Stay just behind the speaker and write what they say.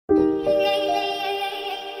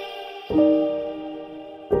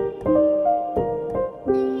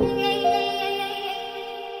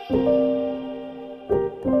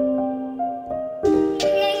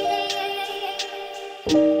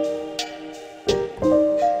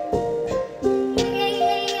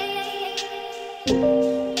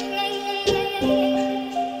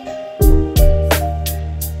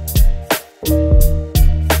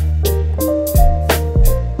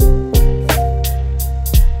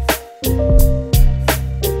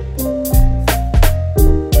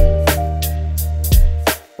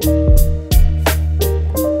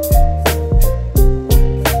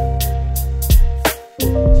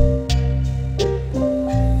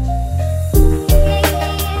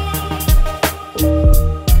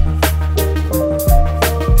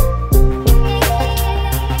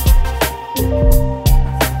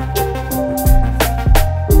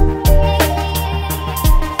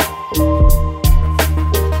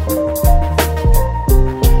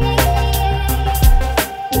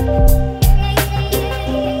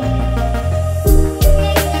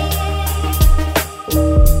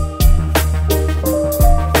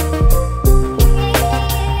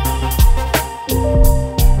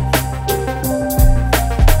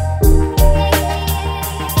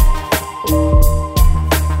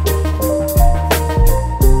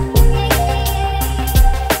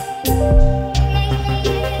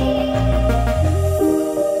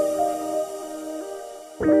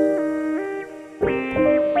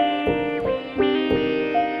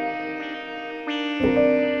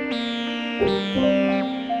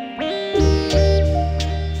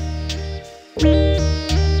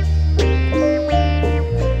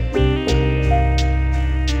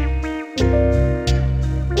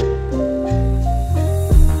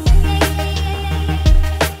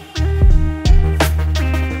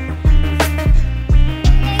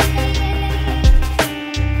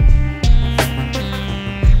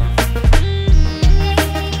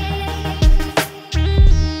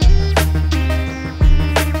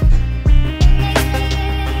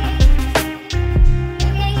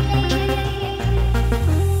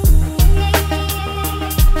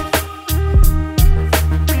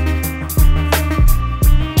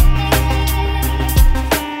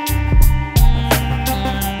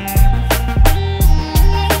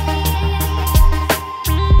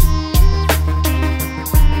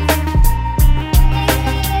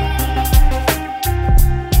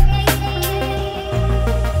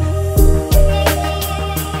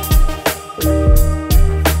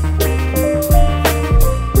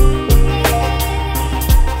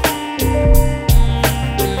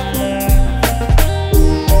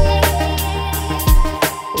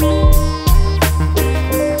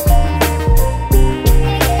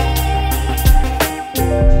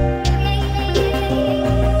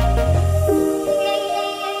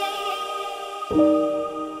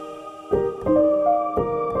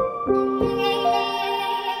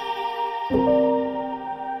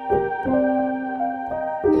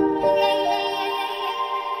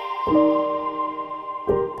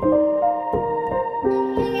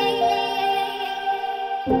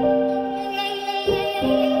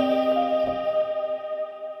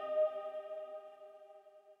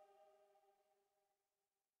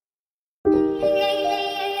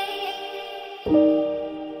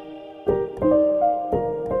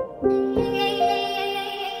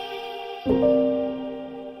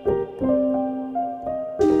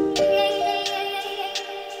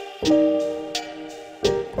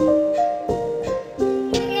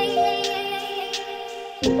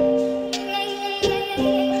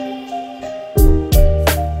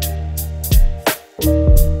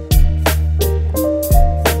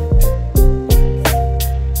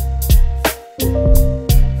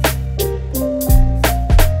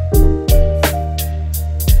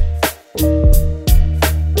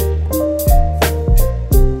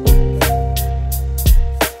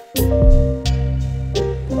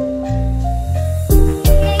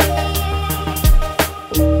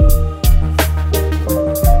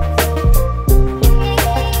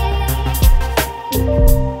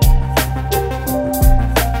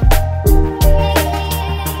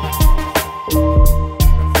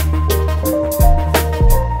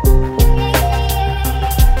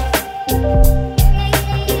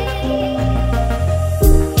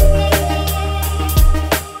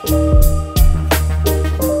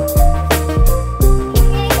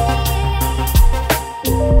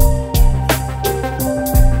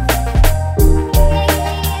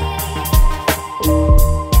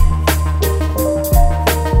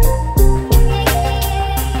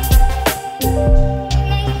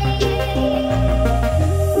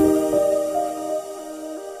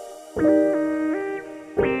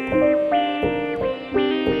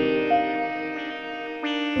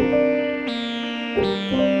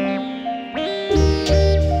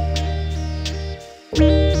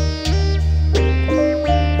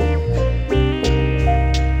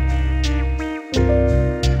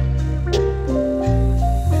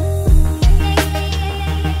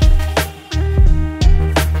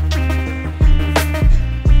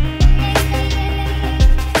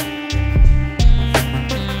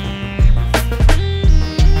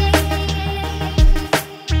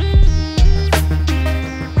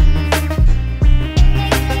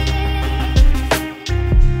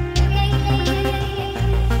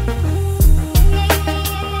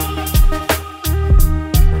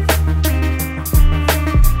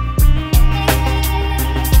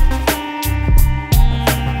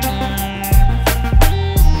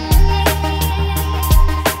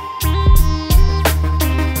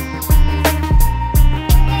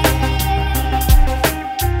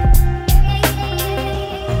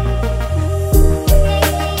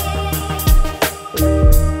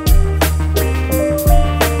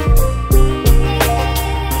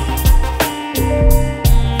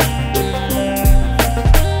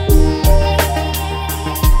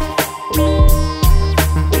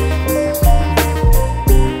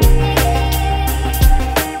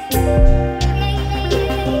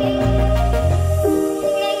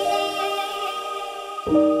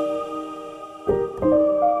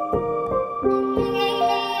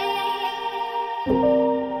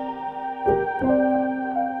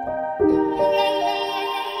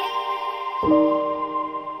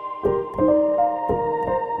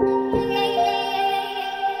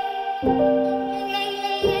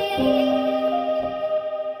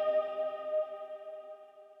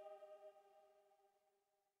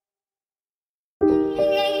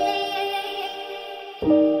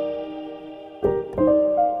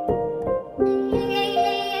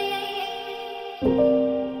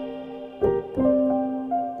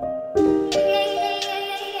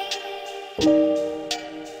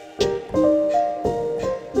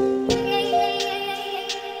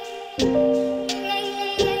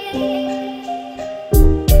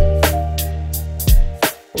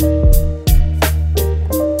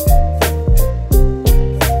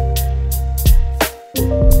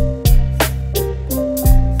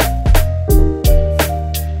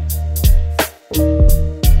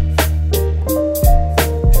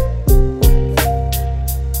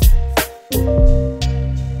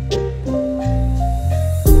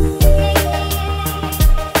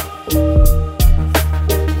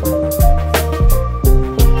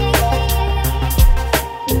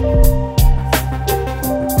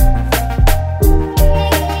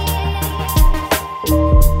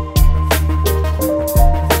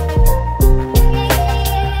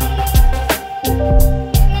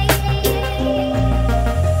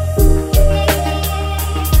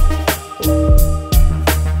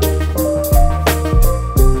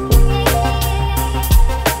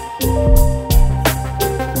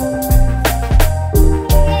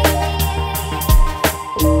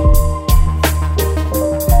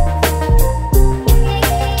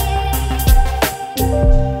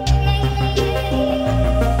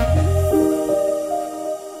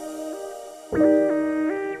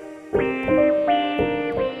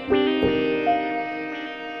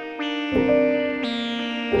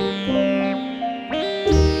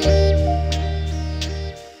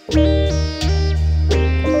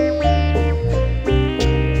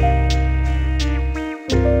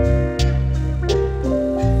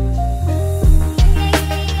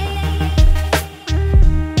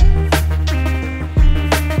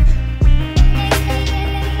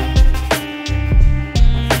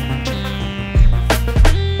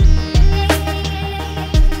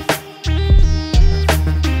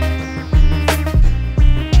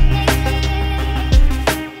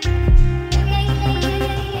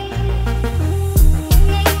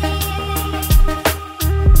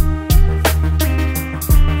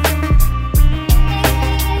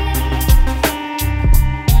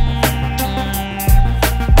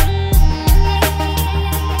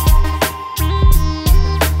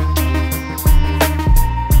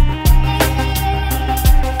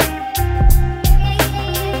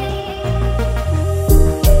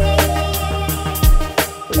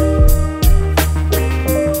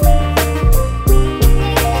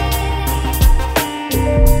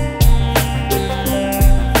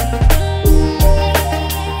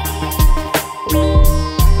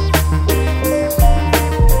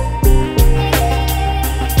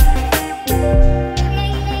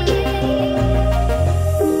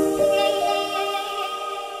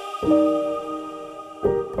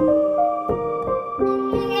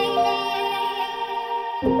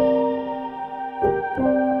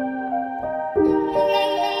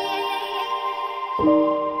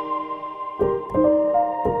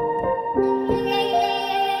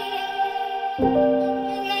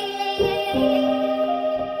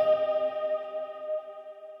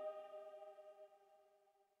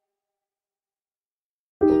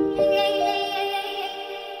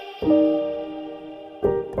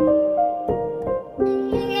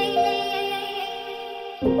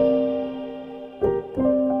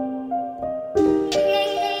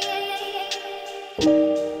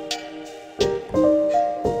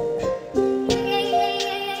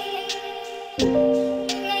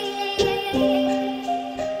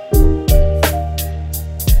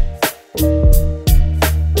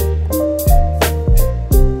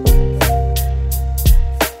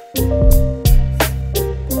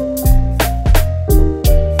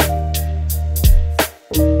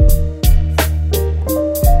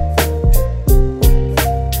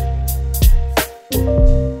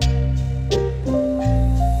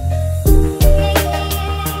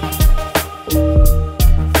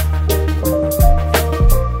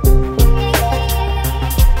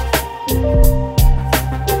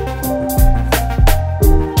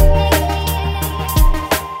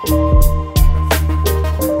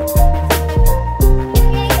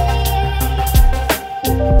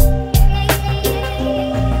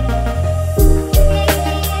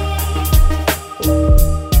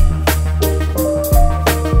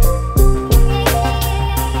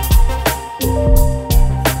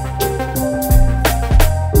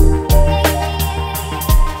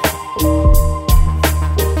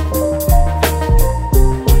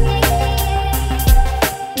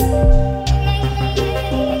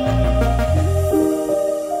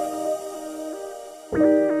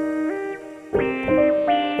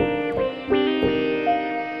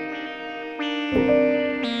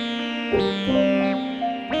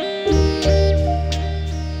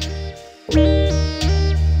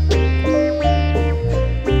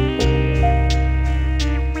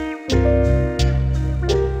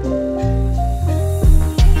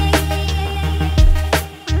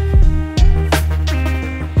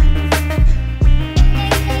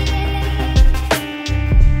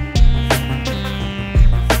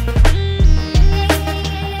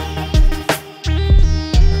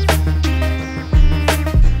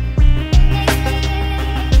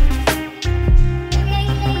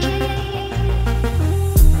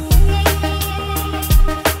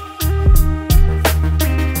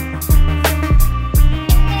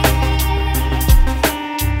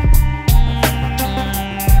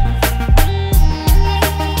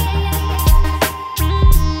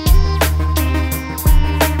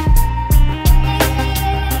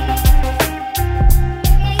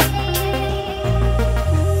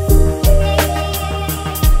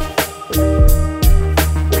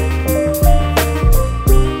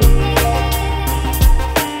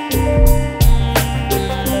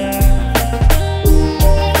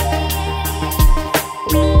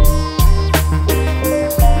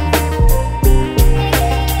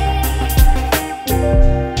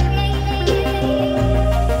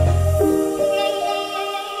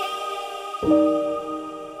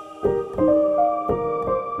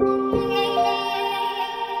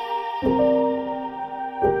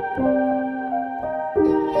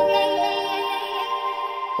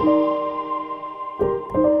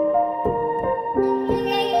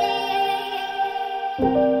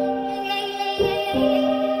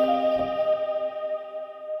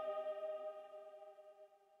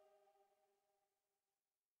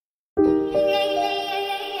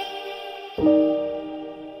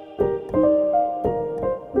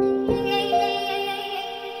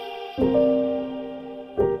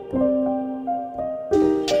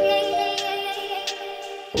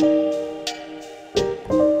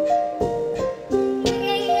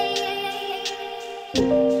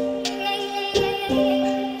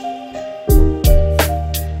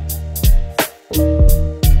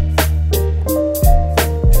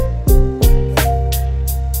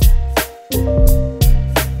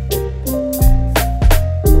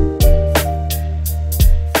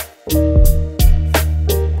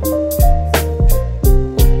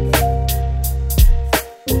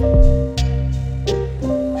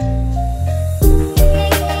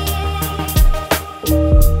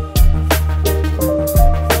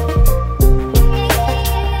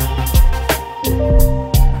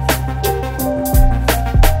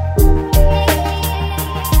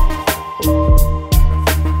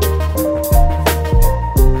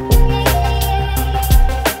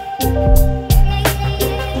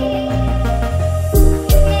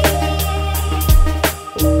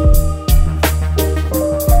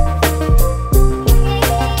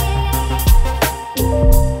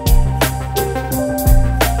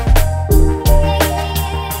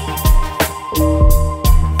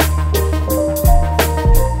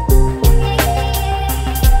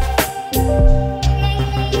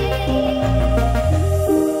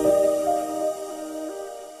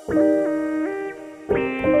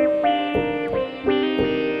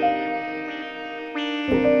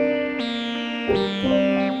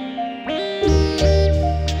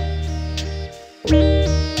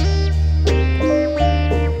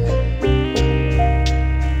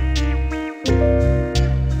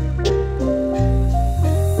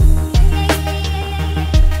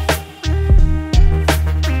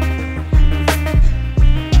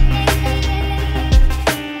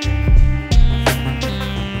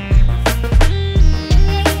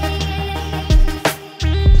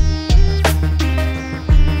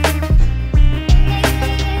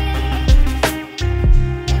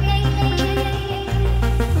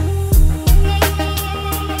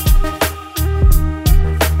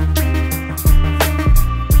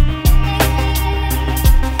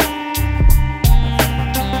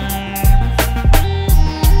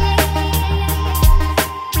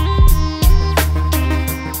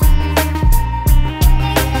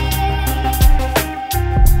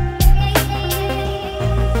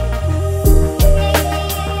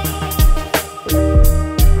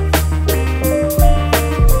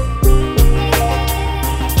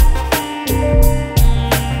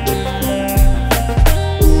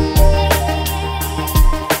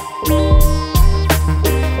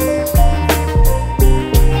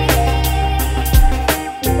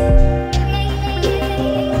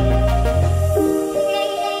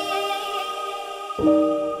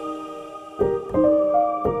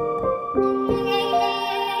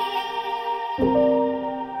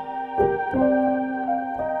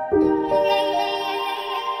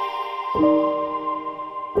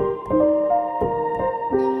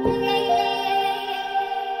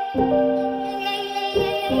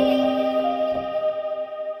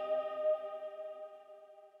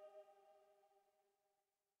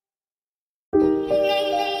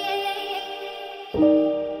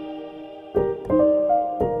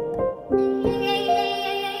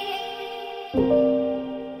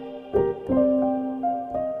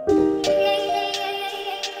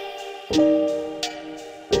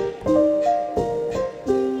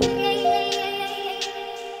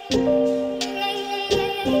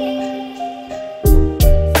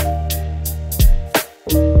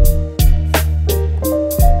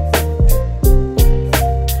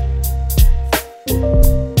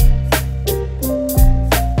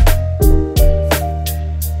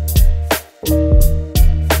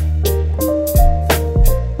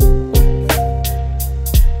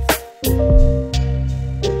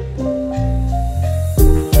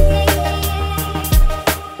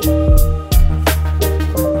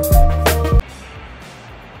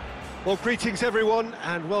Well, greetings everyone,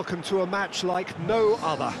 and welcome to a match like no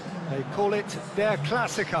other. They call it their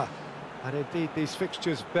Klassiker, and indeed these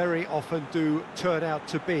fixtures very often do turn out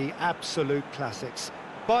to be absolute classics.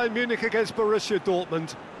 Bayern Munich against Borussia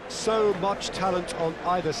Dortmund, so much talent on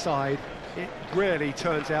either side, it really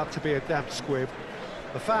turns out to be a damp squib.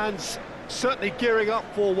 The fans certainly gearing up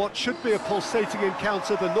for what should be a pulsating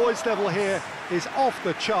encounter. The noise level here is off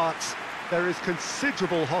the charts. There is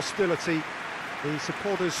considerable hostility. The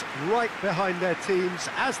supporters right behind their teams,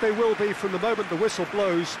 as they will be from the moment the whistle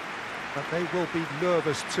blows, but they will be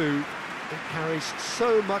nervous too. It carries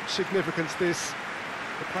so much significance, this.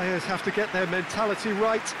 The players have to get their mentality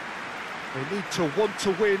right. They need to want to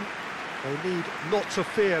win. They need not to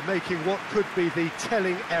fear making what could be the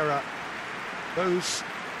telling error. Those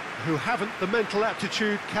who haven't the mental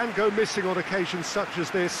aptitude can go missing on occasions such as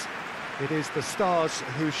this. It is the stars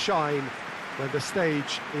who shine when the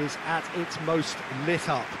stage is at its most lit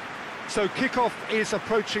up. So kickoff is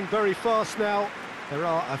approaching very fast now. There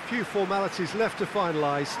are a few formalities left to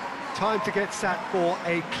finalise. Time to get set for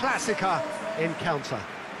a Classica encounter.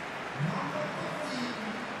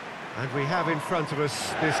 And we have in front of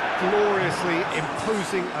us this gloriously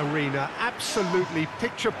imposing arena, absolutely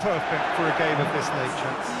picture perfect for a game of this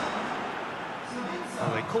nature.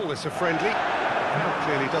 Well, they call this a friendly. The crowd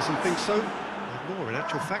clearly doesn't think so, nor in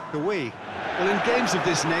actual fact do we. Well, in games of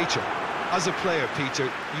this nature, as a player, Peter,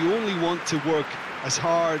 you only want to work as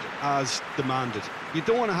hard as demanded. You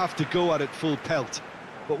don't want to have to go at it full pelt.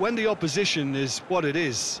 But when the opposition is what it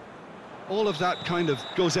is, all of that kind of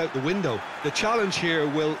goes out the window. The challenge here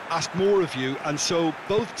will ask more of you, and so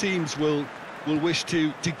both teams will wish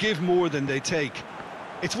to give more than they take.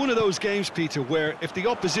 It's one of those games, Peter, where if the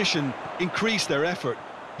opposition increase their effort,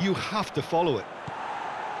 you have to follow it.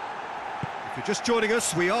 If you're just joining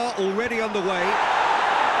us, we are already underway.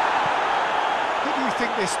 Who do you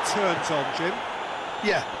think this turns on, Jim?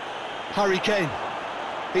 Yeah, Harry Kane.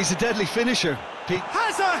 He's a deadly finisher.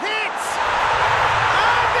 Has a hit!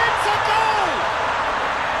 And it's a goal!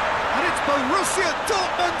 And it's Borussia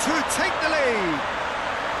Dortmund who take the lead.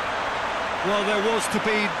 Well, there was to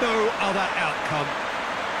be no other outcome.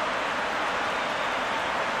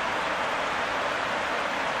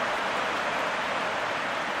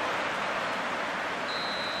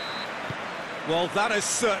 Well, that has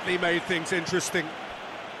certainly made things interesting.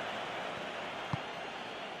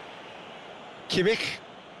 Kimmich.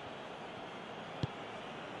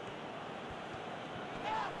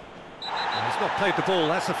 He's not played the ball,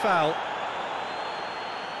 that's a foul.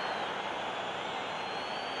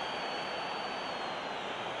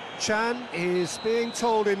 Chan is being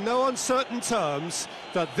told in no uncertain terms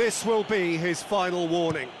that this will be his final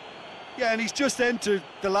warning. Yeah, and he's just entered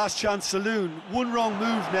the last chance saloon. One wrong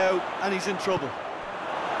move now, and he's in trouble.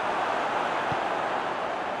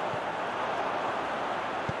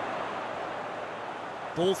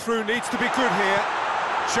 Ball through needs to be good here.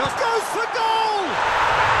 Just goes for goal!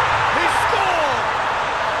 He scored!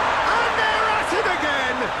 And they're at it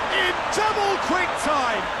again in double quick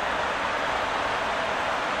time.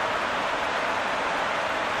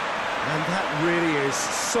 And that really is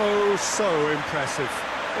so impressive.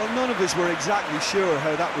 Well, none of us were exactly sure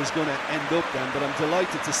how that was going to end up then, but I'm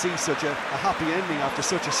delighted to see such a happy ending after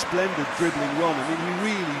such a splendid dribbling run. I mean,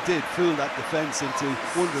 he really did fool that defence into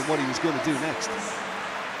wondering what he was going to do next.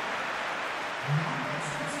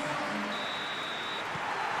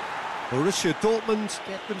 Borussia Dortmund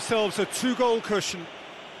get themselves a 2-goal cushion.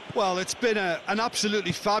 Well, it's been an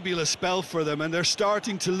absolutely fabulous spell for them, and they're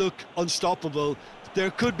starting to look unstoppable.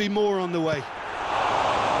 There could be more on the way.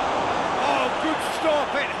 Oh, good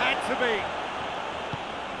stop, it had to be.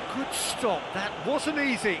 Good stop, that wasn't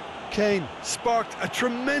easy. Kane sparked a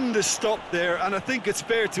tremendous stop there, and I think it's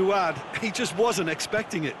fair to add, he just wasn't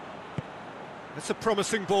expecting it. That's a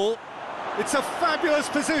promising ball. It's a fabulous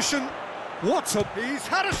position. He's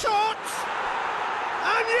had a shot!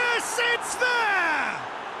 And yes, it's there!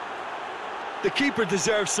 The keeper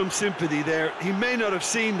deserves some sympathy there. He may not have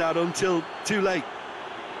seen that until too late.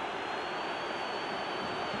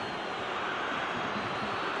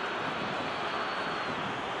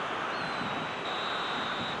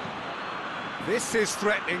 This is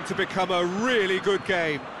threatening to become a really good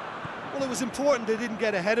game. Well, it was important they didn't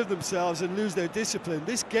get ahead of themselves and lose their discipline.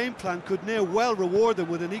 This game plan could now well reward them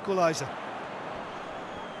with an equaliser.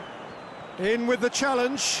 In with the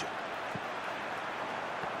challenge.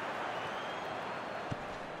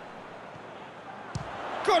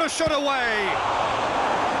 Got a shot away!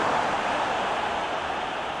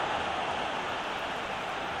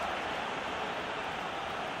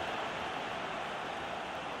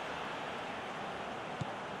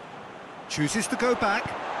 Chooses to go back.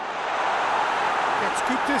 Gets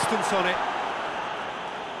good distance on it.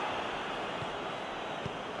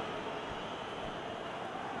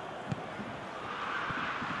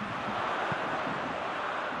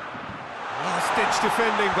 Last-ditch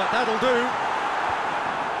defending, but that'll do.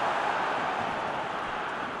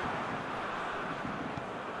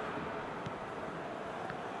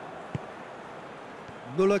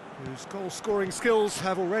 Müller, whose goal-scoring skills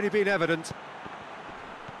have already been evident,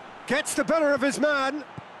 gets the better of his man.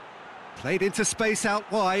 Played into space out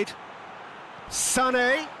wide.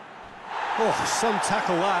 Sané. Oh, some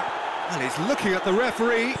tackle that. And he's looking at the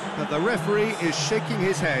referee, but the referee is shaking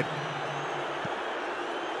his head.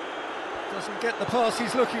 Doesn't get the pass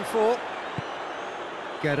he's looking for.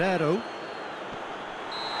 Guerrero.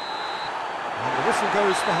 And the whistle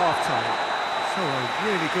goes for half-time. So a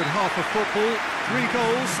really good half of football. 3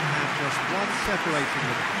 goals and just one separating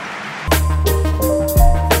them.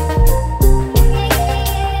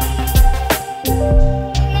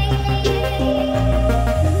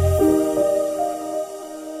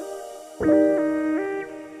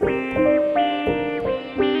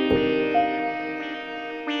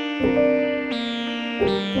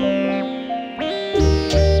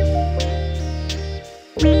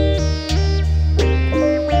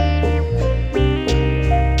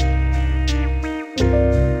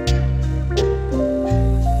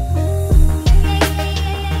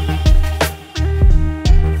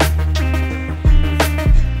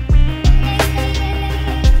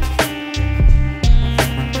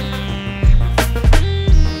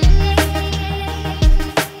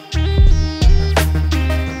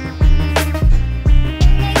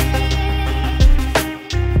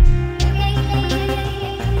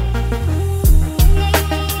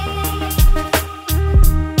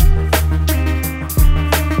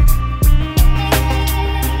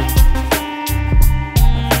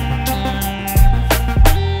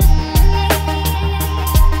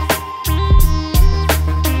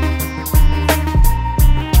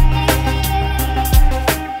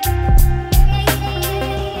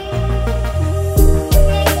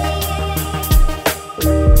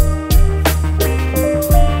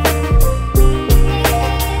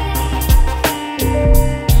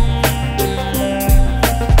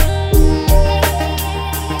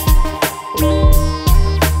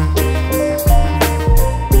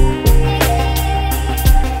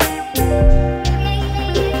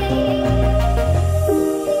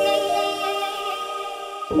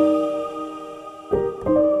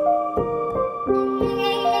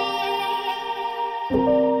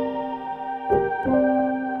 you.